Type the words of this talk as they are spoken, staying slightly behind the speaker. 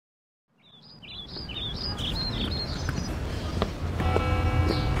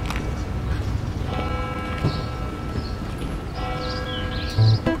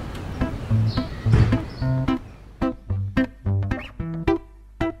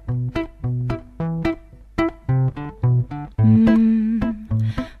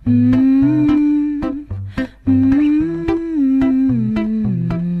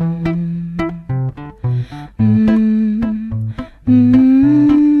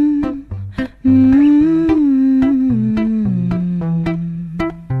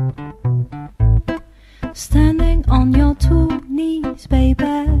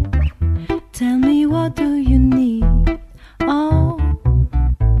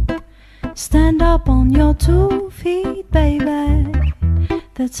Stand up on your 2 feet, baby.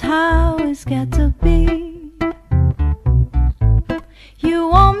 That's how it's got to be. You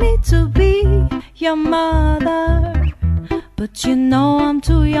want me to be your mother, but you know I'm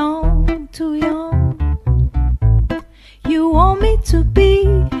too young, too young. You want me to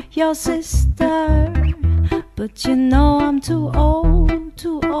be your sister, but you know I'm too old,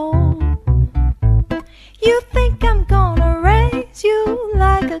 too old. You think I'm gonna raise you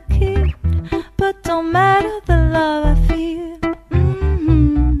like a kid, but don't matter the love I feel.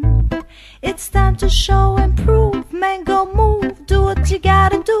 It's time to show and prove, man, go move. Do what you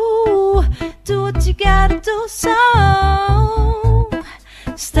gotta do, do what you gotta do. So,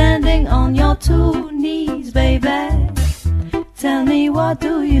 standing on your 2 knees, baby, tell me what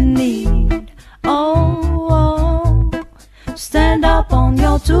do you need. Oh, oh. Stand up on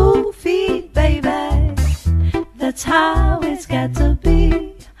your 2 feet, baby. That's how it's got to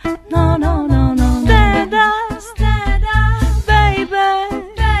be. No, no, no, no, no. Stand up, baby,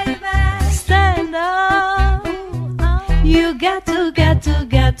 baby. Stand up. You got to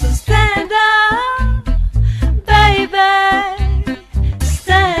stand up, baby.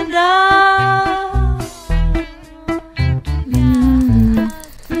 Stand up.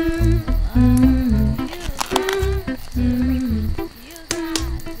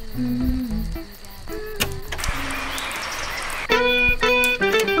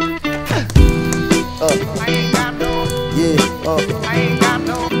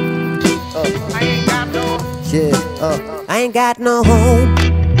 I ain't got no home,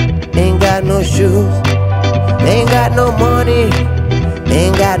 ain't got no shoes, ain't got no money,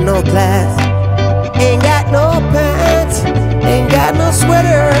 ain't got no class, ain't got no pants, ain't got no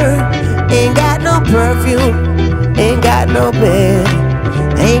sweater, ain't got no perfume, ain't got no bed,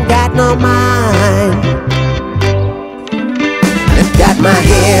 ain't got no mind. Got my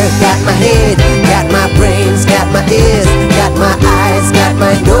hair, got my head, got my brains, got my ears, got my eyes, got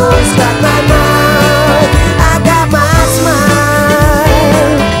my nose, got my mouth. I got my smile.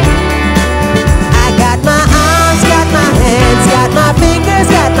 I got my arms, got my hands, got my fingers,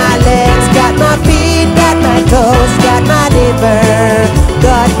 got my legs, got my feet, got my toes, got my liver,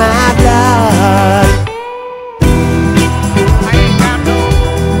 got my blood.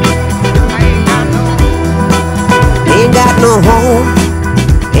 Ain't got no home,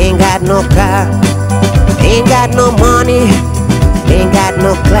 ain't got no car, ain't got no money, ain't got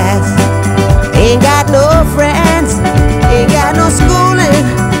no class, ain't got no friends, ain't got no schooling,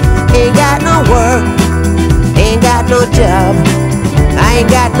 ain't got no work, ain't got no job, I ain't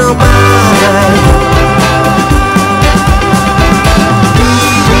got no mind.